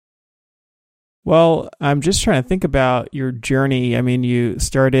 Well, I'm just trying to think about your journey. I mean, you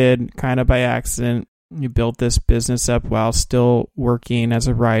started kind of by accident. You built this business up while still working as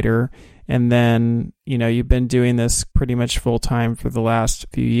a writer. And then, you've been doing this pretty much full time for the last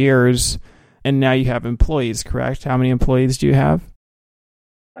few years. And now you have employees, correct? How many employees do you have?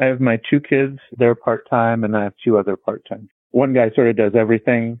 I have my 2 kids. They're part-time, and I have 2 other part-time. One guy sort of does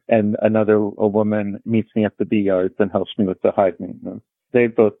everything, and a woman meets me at the bee yards and helps me with the hive maintenance.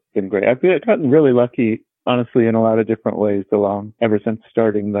 They've both been great. I've gotten really lucky, honestly, in a lot of different ways ever since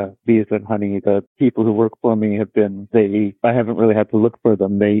starting the bees and honey. The people who work for me I haven't really had to look for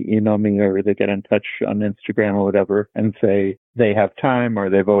them. They email me or they get in touch on Instagram or whatever and say they have time, or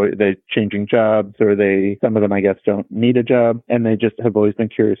they're changing jobs, or some of them, I guess, don't need a job, and they just have always been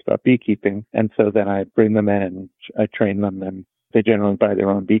curious about beekeeping. And so then I bring them in and I train them, and they generally buy their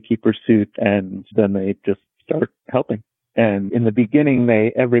own beekeeper suit, and then they just start helping. And in the beginning,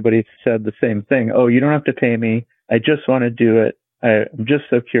 everybody said the same thing. Oh, you don't have to pay me. I just want to do it. I'm just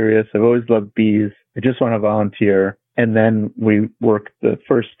so curious. I've always loved bees. I just want to volunteer. And then we work the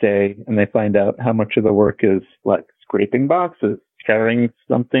first day, and they find out how much of the work is like scraping boxes, carrying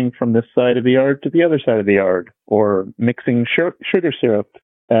something from this side of the yard to the other side of the yard, or mixing sugar syrup.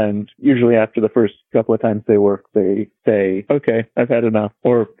 And usually after the first couple of times they work, they say, okay, I've had enough.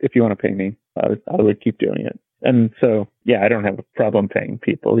 Or if you want to pay me, I would keep doing it. And so, I don't have a problem paying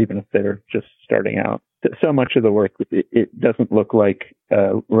people, even if they're just starting out. So much of the work, it doesn't look like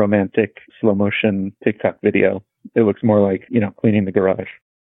a romantic slow motion TikTok video. It looks more like, cleaning the garage.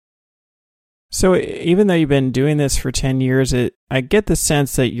 So even though you've been doing this for 10 years, I get the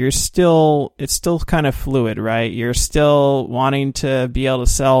sense that it's still kind of fluid, right? You're still wanting to be able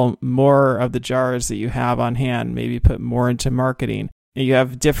to sell more of the jars that you have on hand, maybe put more into marketing. You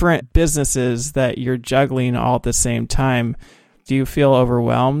have different businesses that you're juggling all at the same time. Do you feel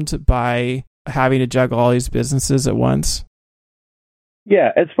overwhelmed by having to juggle all these businesses at once?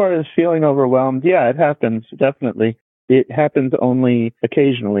 Yeah, as far as feeling overwhelmed, it happens, definitely. It happens only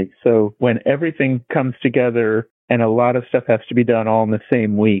occasionally. So when everything comes together and a lot of stuff has to be done all in the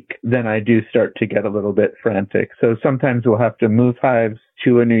same week, then I do start to get a little bit frantic. So sometimes we'll have to move hives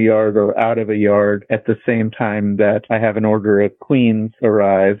to a new yard or out of a yard at the same time that I have an order of queens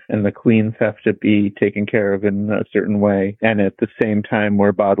arrive, and the queens have to be taken care of in a certain way. And at the same time,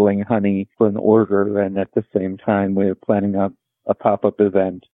 we're bottling honey for an order, and at the same time, we're planning a pop-up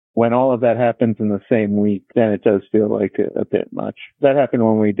event. When all of that happens in the same week, then it does feel like a bit much. That happened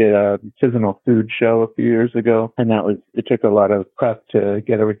when we did a seasonal food show a few years ago, and it took a lot of prep to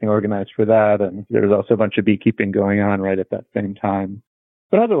get everything organized for that, and there was also a bunch of beekeeping going on right at that same time.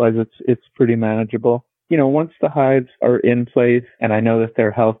 But otherwise, it's pretty manageable. Once the hives are in place and I know that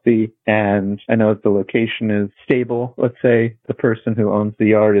they're healthy and I know that the location is stable, let's say the person who owns the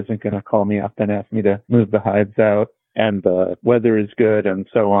yard isn't going to call me up and ask me to move the hives out, and the weather is good and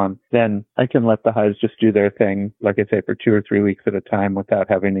so on, then I can let the hives just do their thing, like I say, for 2 or 3 weeks at a time without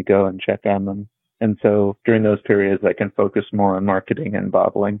having to go and check on them. And so during those periods, I can focus more on marketing and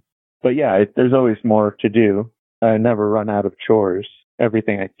bottling. But there's always more to do. I never run out of chores.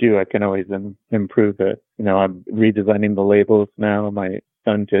 Everything I do, I can always improve it. I'm redesigning the labels now. My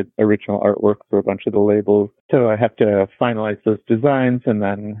son did original artwork for a bunch of the labels. So I have to finalize those designs, and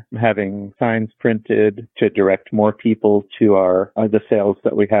then having signs printed to direct more people to the sales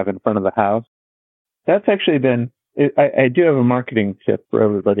that we have in front of the house. That's actually I do have a marketing tip for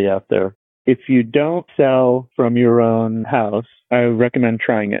everybody out there. If you don't sell from your own house, I recommend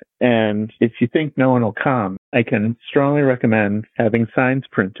trying it. And if you think no one will come, I can strongly recommend having signs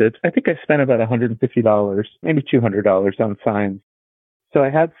printed. I think I spent about $150, maybe $200 on signs. So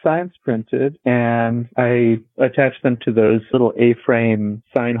I had signs printed, and I attached them to those little A-frame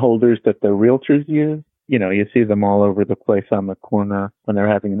sign holders that the realtors use. You see them all over the place on the corner when they're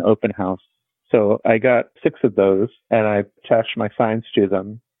having an open house. So I got 6 of those, and I attached my signs to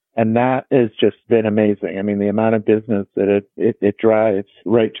them. And that has just been amazing. I mean, the amount of business that it drives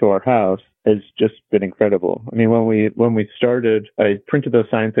right to our house. has just been incredible. I mean, when we started, I printed those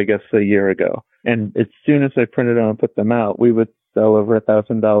signs, I guess, a year ago. And as soon as I printed them and put them out, we would sell over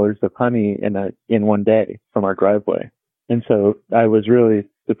 $1,000 of honey in one day from our driveway. And so I was really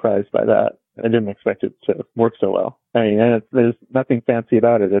surprised by that. I didn't expect it to work so well. I mean, and there's nothing fancy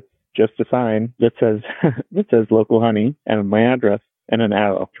about it. It's just a sign that says local honey and my address and an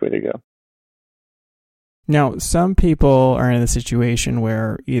arrow which way to go. Now, some people are in a situation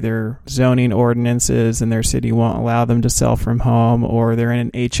where either zoning ordinances in their city won't allow them to sell from home, or they're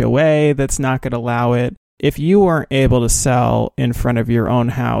in an HOA that's not going to allow it. If you weren't able to sell in front of your own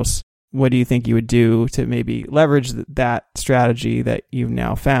house, what do you think you would do to maybe leverage that strategy that you've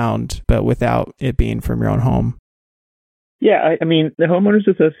now found, but without it being from your own home? Yeah, I mean, the homeowners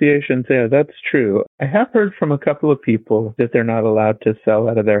associations, yeah, that's true. I have heard from a couple of people that they're not allowed to sell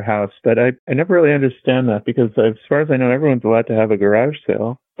out of their house, but I never really understand that because as far as I know, everyone's allowed to have a garage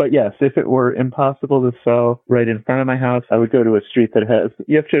sale. But yes, if it were impossible to sell right in front of my house, I would go to a street that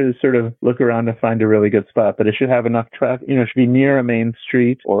you have to sort of look around to find a really good spot, but it should have enough traffic, it should be near a main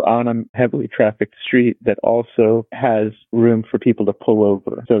street or on a heavily trafficked street that also has room for people to pull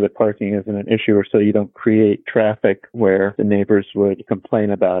over so that parking isn't an issue or so you don't create traffic where the neighbors would complain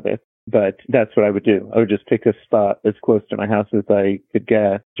about it. But that's what I would do. I would just pick a spot as close to my house as I could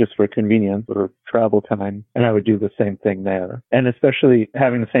get just for convenience or travel time. And I would do the same thing there. And especially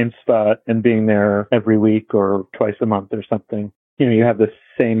having the same spot and being there every week or twice a month or something. You have the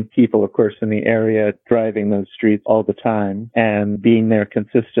same people, of course, in the area driving those streets all the time and being there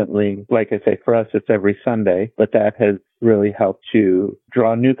consistently. Like I say, for us, it's every Sunday, but that has really helped to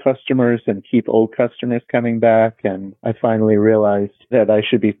draw new customers and keep old customers coming back. And I finally realized that I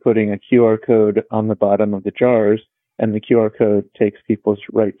should be putting a QR code on the bottom of the jars, and the QR code takes people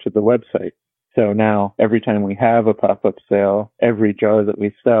right to the website. So now every time we have a pop-up sale, every jar that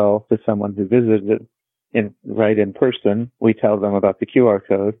we sell to someone who visited right in person, we tell them about the QR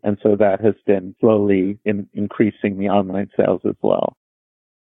code. And so that has been slowly increasing the online sales as well.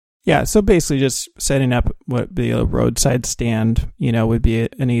 Yeah, so basically just setting up what would be a roadside stand, would be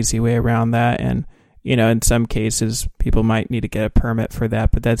an easy way around that. And, in some cases, people might need to get a permit for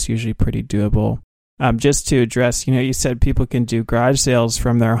that, but that's usually pretty doable. Just to address, you said people can do garage sales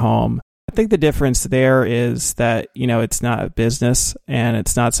from their home. I think the difference there is that, it's not a business and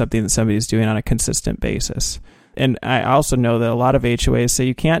it's not something that somebody's doing on a consistent basis. And I also know that a lot of HOAs say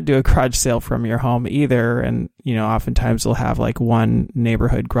you can't do a garage sale from your home either. And, oftentimes they'll have like one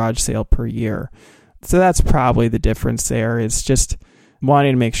neighborhood garage sale per year. So that's probably the difference there. It's just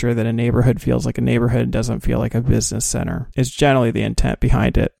wanting to make sure that a neighborhood feels like a neighborhood and doesn't feel like a business center is generally the intent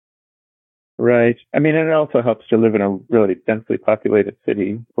behind it. Right. I mean, and it also helps to live in a really densely populated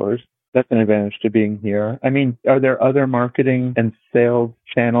city, of course. That's an advantage to being here. I mean, are there other marketing and sales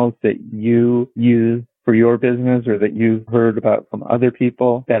channels that you use for your business or that you've heard about from other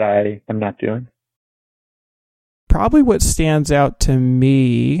people that I am not doing? Probably what stands out to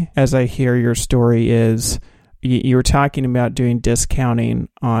me as I hear your story is you were talking about doing discounting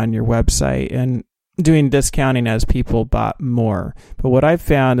on your website and doing discounting as people bought more. But what I've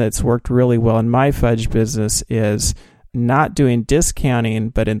found that's worked really well in my fudge business is not doing discounting,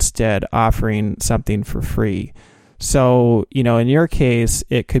 but instead offering something for free. So, in your case,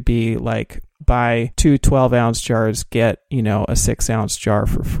 it could be like buy 2 12-ounce jars, get, a 6-ounce jar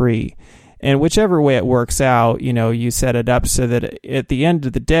for free. And whichever way it works out, you set it up so that at the end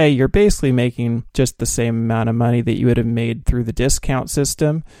of the day, you're basically making just the same amount of money that you would have made through the discount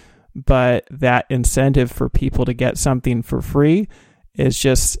system. But that incentive for people to get something for free is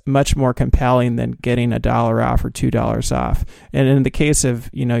just much more compelling than getting $1 off or $2 off. And in the case of,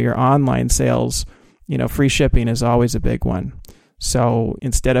 your online sales, free shipping is always a big one. So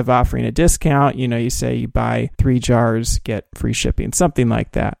instead of offering a discount, you say you buy 3 jars, get free shipping, something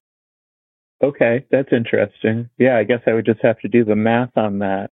like that. Okay, that's interesting. Yeah, I guess I would just have to do the math on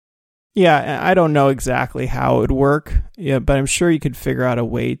that. Yeah, I don't know exactly how it would work, but I'm sure you could figure out a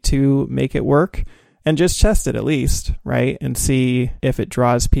way to make it work. And just test it at least, right? And see if it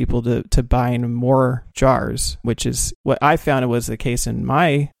draws people to buying more jars, which is what I found it was the case in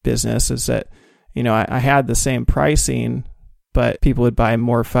my business is that, I had the same pricing, but people would buy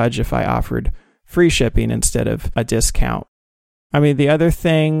more fudge if I offered free shipping instead of a discount. I mean, the other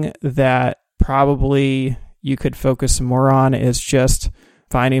thing that probably you could focus more on is just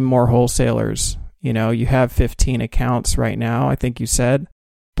finding more wholesalers. You have 15 accounts right now, I think you said.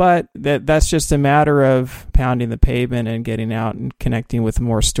 But that's just a matter of pounding the pavement and getting out and connecting with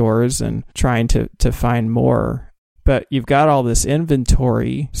more stores and trying to find more. But you've got all this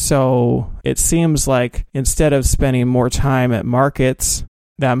inventory, so it seems like instead of spending more time at markets,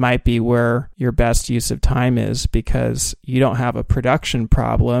 that might be where your best use of time is, because you don't have a production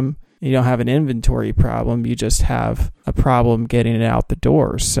problem. You don't have an inventory problem. You just have a problem getting it out the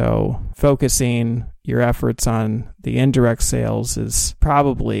door. So focusing your efforts on the indirect sales is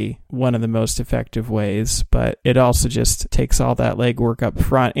probably one of the most effective ways, but it also just takes all that legwork up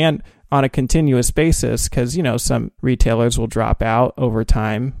front and on a continuous basis, because, some retailers will drop out over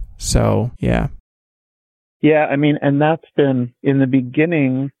time. So, yeah. Yeah, I mean, and that's been in the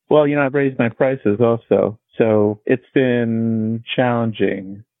beginning. Well, I've raised my prices also. So it's been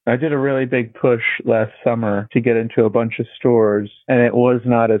challenging. I did a really big push last summer to get into a bunch of stores, and it was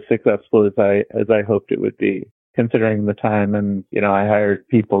not as successful as I hoped it would be, considering the time. And, I hired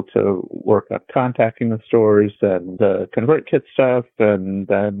people to work on contacting the stores and the ConvertKit stuff, and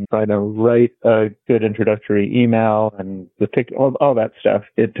then trying to write a good introductory email and all that stuff.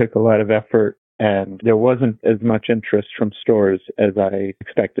 It took a lot of effort, and there wasn't as much interest from stores as I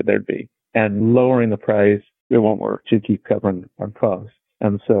expected there'd be. And lowering the price, it won't work to keep covering our costs.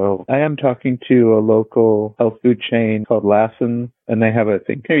 And so I am talking to a local health food chain called Lassen's, and they have, I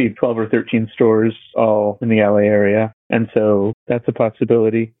think, maybe 12 or 13 stores all in the LA area. And so that's a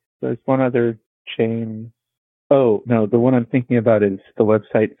possibility. There's one other chain. Oh, no, the one I'm thinking about is the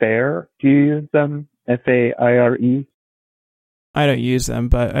website Faire. Do you use them? Faire? I don't use them,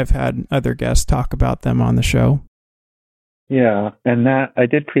 but I've had other guests talk about them on the show. Yeah, and that I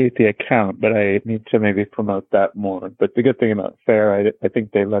did create the account, but I need to maybe promote that more. But the good thing about Faire, I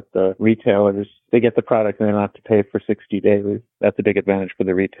think they let the retailers, they get the product and they don't have to pay for 60 days. That's a big advantage for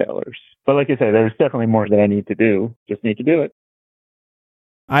the retailers. But like you say, there's definitely more that I need to do. Just need to do it.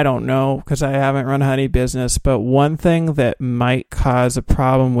 I don't know, because I haven't run a honey business, but one thing that might cause a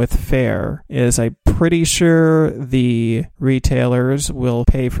problem with Faire is I'm pretty sure the retailers will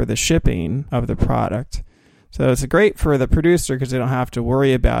pay for the shipping of the product. So it's great for the producer because they don't have to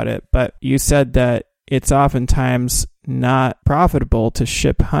worry about it. But you said that it's oftentimes not profitable to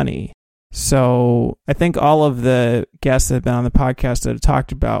ship honey. So I think all of the guests that have been on the podcast that have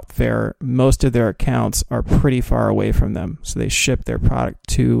talked about Faire, most of their accounts are pretty far away from them. So they ship their product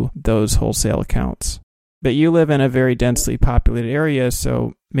to those wholesale accounts. But you live in a very densely populated area,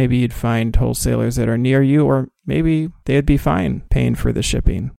 so maybe you'd find wholesalers that are near you, or maybe they'd be fine paying for the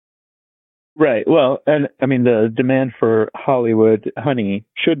shipping. Right. Well, and I mean, the demand for Hollywood honey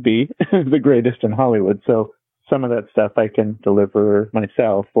should be the greatest in Hollywood. So some of that stuff I can deliver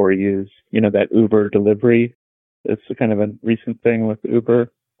myself or use, that Uber delivery. It's kind of a recent thing with Uber.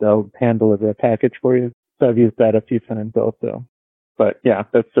 They'll hand deliver a package for you. So I've used that a few times also. But yeah,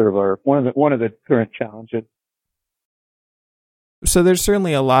 that's sort of one of the current challenges. So there's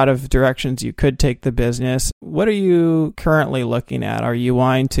certainly a lot of directions you could take the business. What are you currently looking at? Are you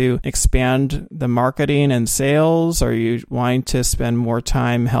wanting to expand the marketing and sales? Are you wanting to spend more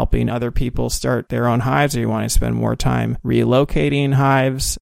time helping other people start their own hives? Or you want to spend more time relocating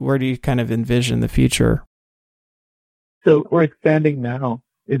hives? Where do you kind of envision the future? So we're expanding now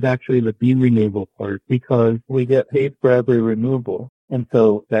is actually the bee removal part, because we get paid for every removal. And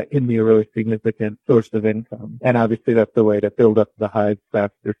so that can be a really significant source of income. And obviously that's the way to build up the hives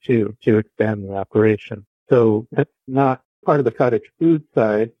faster too, to expand the operation. So that's not part of the cottage food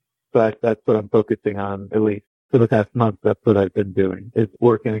side, but that's what I'm focusing on, at least for the past month. That's what I've been doing, is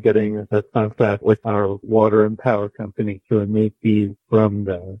working and getting a contract with our water and power company to make bees from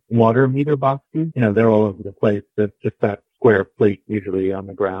the water meter boxes. They're all over the place. That's just that square plate usually on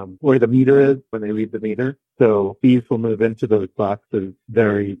the ground where the meter is when they read the meter. So bees will move into those boxes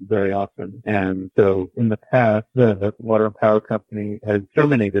very, very often. And so in the past, the water and power company has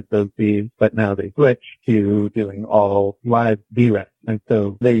terminated those bees, but now they switch to doing all live bee reps. And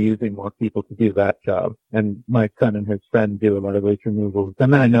so they're using more people to do that job. And my son and his friend do a lot of those removals.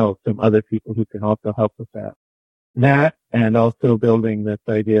 And then I know some other people who can also help with that. That, and also building this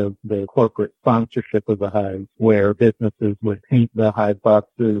idea of the corporate sponsorship of the hives, where businesses would paint the hive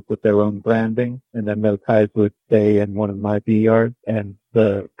boxes with their own branding, and then those hives would stay in one of my bee yards, and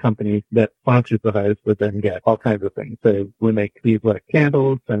the company that sponsors the hives would then get all kinds of things. They would make these like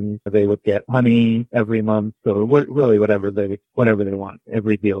candles, and they would get honey every month. So really whatever they want.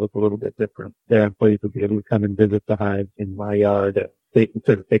 Every deal is a little bit different. Their employees would be able to come and visit the hives in my yard. They can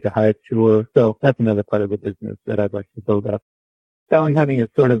sort of take a hive tour. So that's another part of the business that I'd like to build up. Selling honey is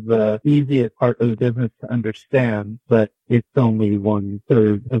sort of the easiest part of the business to understand, but it's only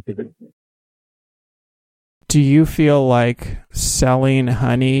 1/3 of the business. Do you feel like selling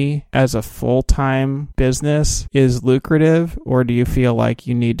honey as a full-time business is lucrative, or do you feel like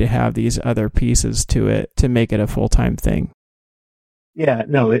you need to have these other pieces to it to make it a full-time thing? Yeah,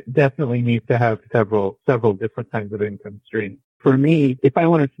 no, it definitely needs to have several different kinds of income streams. For me, if I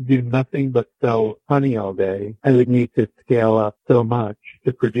wanted to do nothing but sell honey all day, I would need to scale up so much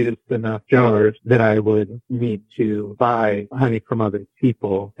to produce enough jars that I would need to buy honey from other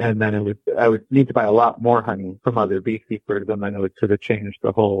people. And then I would need to buy a lot more honey from other beekeepers, and then it would sort of change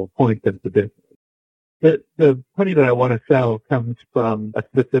the whole point of the business. The honey that I want to sell comes from a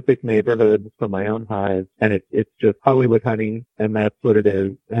specific neighborhood from my own hive, and it's just Hollywood honey, and that's what it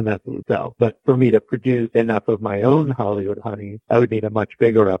is, and that's what we sell. But for me to produce enough of my own Hollywood honey, I would need a much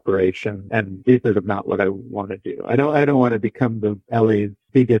bigger operation, and this is not what I want to do. I don't want to become the LA's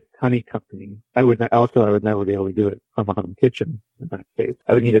biggest honey company. I would never be able to do it from a home kitchen in that case.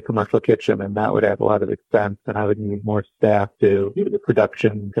 I would need a commercial kitchen, and that would add a lot of expense, and I would need more staff to do the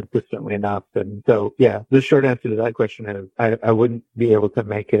production consistently enough. And so, yeah, the short answer to that question is I wouldn't be able to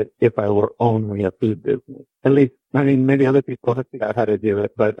make it if I were only a food business. At least, I mean, maybe other people have figured out how to do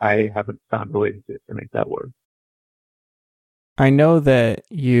it, but I haven't found a way to make that work. I know that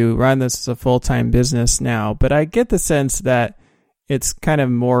you run this as a full-time business now, but I get the sense that it's kind of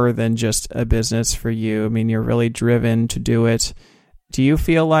more than just a business for you. I mean, you're really driven to do it. Do you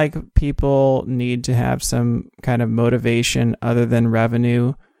feel like people need to have some kind of motivation other than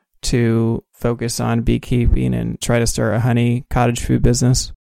revenue to focus on beekeeping and try to start a honey cottage food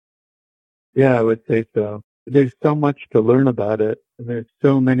business? Yeah, I would say so. There's so much to learn about it, and there's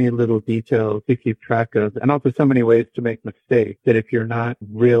so many little details to keep track of, and also so many ways to make mistakes that if you're not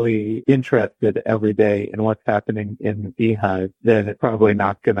really interested every day in what's happening in the beehive, then it's probably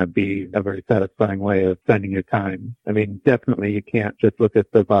not going to be a very satisfying way of spending your time. I mean, definitely you can't just look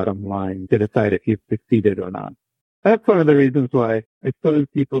at the bottom line to decide if you've succeeded or not. That's one of the reasons why I suppose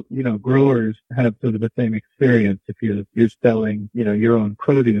people, growers have sort of the same experience. If you're selling, your own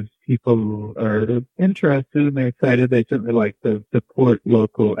produce, people are interested and they're excited. They certainly like to support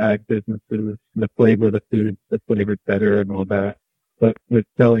local ag businesses, the flavor of the food, the flavor's better and all that. But with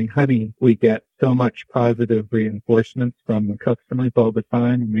selling honey, we get so much positive reinforcements from the customers all the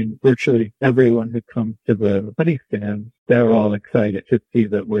time. I mean, virtually everyone who comes to the honey stand, they're all excited to see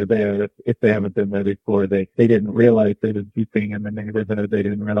that we're there. If they haven't been there before, they didn't realize they was beeping in the neighborhood. They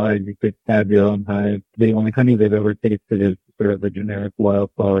didn't realize you could have your own hive. The only honey they've ever tasted is sort of the generic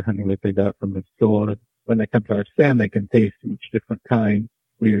wildflower honey that they got from the store. When they come to our stand, they can taste each different kind.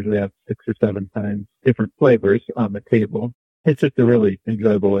 We usually have 6 or 7 times different flavors on the table. It's just a really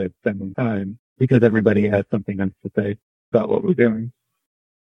enjoyable way of spending time because everybody has something nice to say about what we're doing.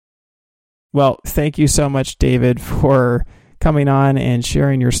 Well, thank you so much, David, for coming on and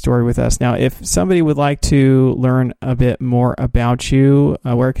sharing your story with us. Now, if somebody would like to learn a bit more about you,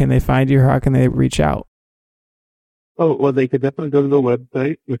 where can they find you or how can they reach out? Oh, well, they could definitely go to the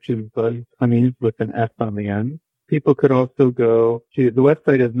website, which is Buzz Honey with an S on the end. People could also go to, the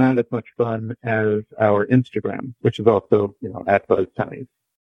website is not as much fun as our Instagram, which is also, at Buzz Honey.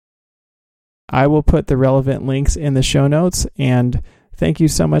 I will put the relevant links in the show notes, and thank you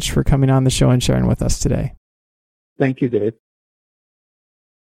so much for coming on the show and sharing with us today. Thank you, Dave.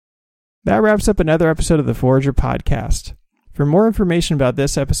 That wraps up another episode of the Forager Podcast. For more information about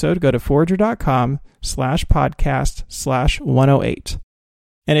this episode, go to forager.com/podcast/108.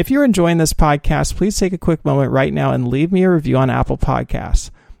 And if you're enjoying this podcast, please take a quick moment right now and leave me a review on Apple Podcasts.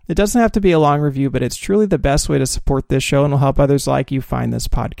 It doesn't have to be a long review, but it's truly the best way to support this show and will help others like you find this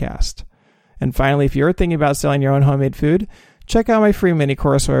podcast. And finally, if you're thinking about selling your own homemade food, check out my free mini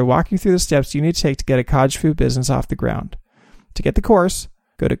course where I walk you through the steps you need to take to get a cottage food business off the ground. To get the course,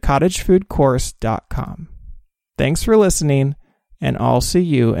 go to cottagefoodcourse.com. Thanks for listening, and I'll see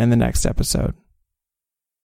you in the next episode.